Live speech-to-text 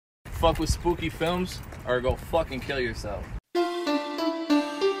fuck with spooky films or go fucking kill yourself.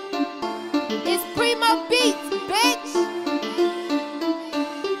 It's PrimoBeats, bitch!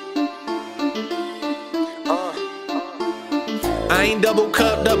 I ain't double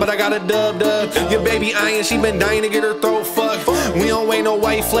cupped up, but I got a dub. Your baby iron, she been dying to get her throat fucked. We don't wait no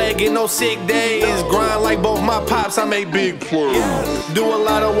white flag, get no sick days. Grind like both my pops, I make big plays. Do a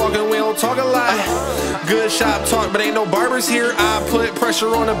lot of walking, we don't talk a lot. Good shop talk, but ain't no barbers here. I put pressure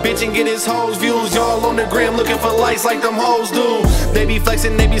on a bitch and get his hoes views. Y'all on the gram looking for likes like them hoes do. They be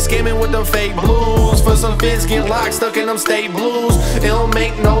flexing, they be scamming with them fake blues. For some fits, get locked, stuck in them state blues. It don't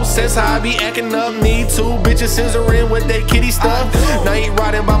make no sense how I be acting up. Need two bitches scissoring with they kitty stuff. Now ain't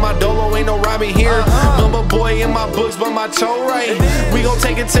riding by my dolo, ain't no robbing here. Bumbas Boy in my books, but my cho right. We gon'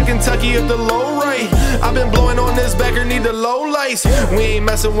 take it to Kentucky at the low right. I been blowing on this backer, need the low lights. We ain't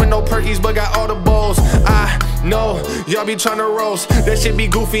messing with no perkies, but got all the bowls. I know y'all be tryna roast. That shit be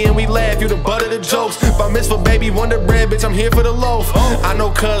goofy and we laugh, you the butt of the jokes. By mitzvah baby, Wonder Bread, bitch, I'm here for the loaf. I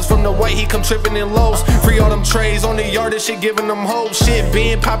know cuz from the white, he come tripping in lows. Free all them trays on the yard, this shit giving them hope. Shit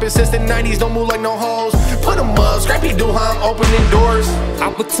been poppin' since the 90s, don't move like no hoes. Put them up, scrappy do how I'm opening doors.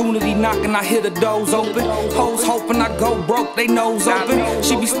 Opportunity knocking, I hear the doors open. Hoes hoping I go broke, they nose open.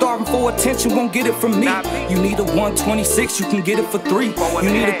 She be starving for attention, won't get it from me. You need a 126, you can get it for 3.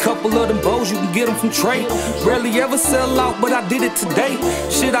 You need a couple of them bows, you can get them from Trey. Rarely ever sell out, but I did it today.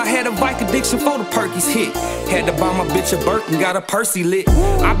 Shit, I had a Vike addiction for the Perkies hit. Had to buy my bitch a Birkin, got a Percy lit.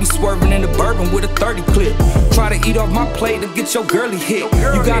 I be swerving in the bourbon with a 30 clip. Try to eat off my plate and get your girly hit.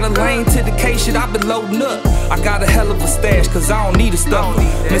 You got a lane to the K shit, I been loading up. I got a hell of a stash, cause I don't need a stuff.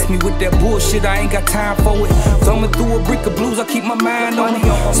 Miss me with that bullshit, I ain't got time for it. Thumbing through a brick of blues, I keep my mind on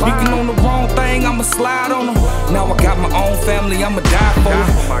it. Speaking on the wrong thing, I'ma slide on them. Now I got my own family, I'ma die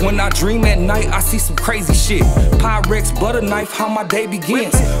for it. When I dream at night, I see some crazy shit. Pyrex, butter knife, how my day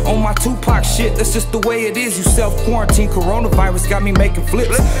begins. On my Tupac shit, that's just the way it is. You self-quarantine, coronavirus got me making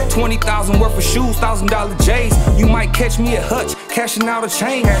flips. 20,000 worth of shoes, $1,000 J's. You might catch me at Hutch, cashing out a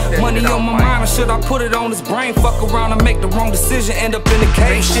chain. Money on my mind, or should I put it on his brain? Fuck around and make the wrong decision, end up in the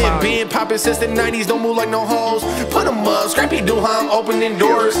cage. Shit been poppin' since the 90s, don't move like no hoes. Put them up, scrappy do how I'm opening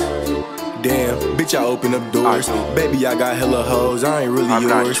doors. Damn, bitch, I open up doors. Baby, I got hella hoes, I ain't really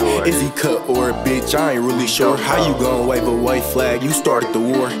yours. Is he cut or a bitch, I ain't really sure. How you gon' wave a white flag, you started the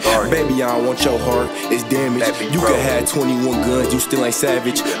war. Baby, I don't want your heart, it's damaged. You could have 21 guns, you still ain't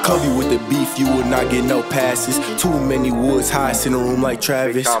savage. Kobe with the beef, you would not get no passes. Too many woods, highest in the room like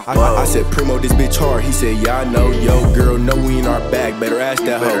Travis. I said, Primo, this bitch hard. He said, yeah, I know. Yo, girl, know we in our bag, better ask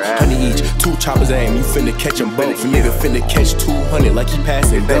that hoe. 100 each, 2 choppers aim, you finna catch them both. Nigga finna catch 200 like he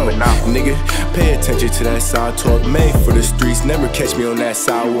passing dough. Nigga, pay attention to that side talk. Made for the streets, never catch me on that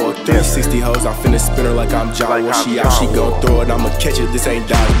sidewalk. 360 hoes, I'm finna spin her like I'm Jawa. She out, she gon' throw it, I'ma catch it, this ain't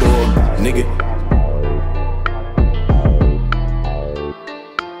dodgeball. Nigga.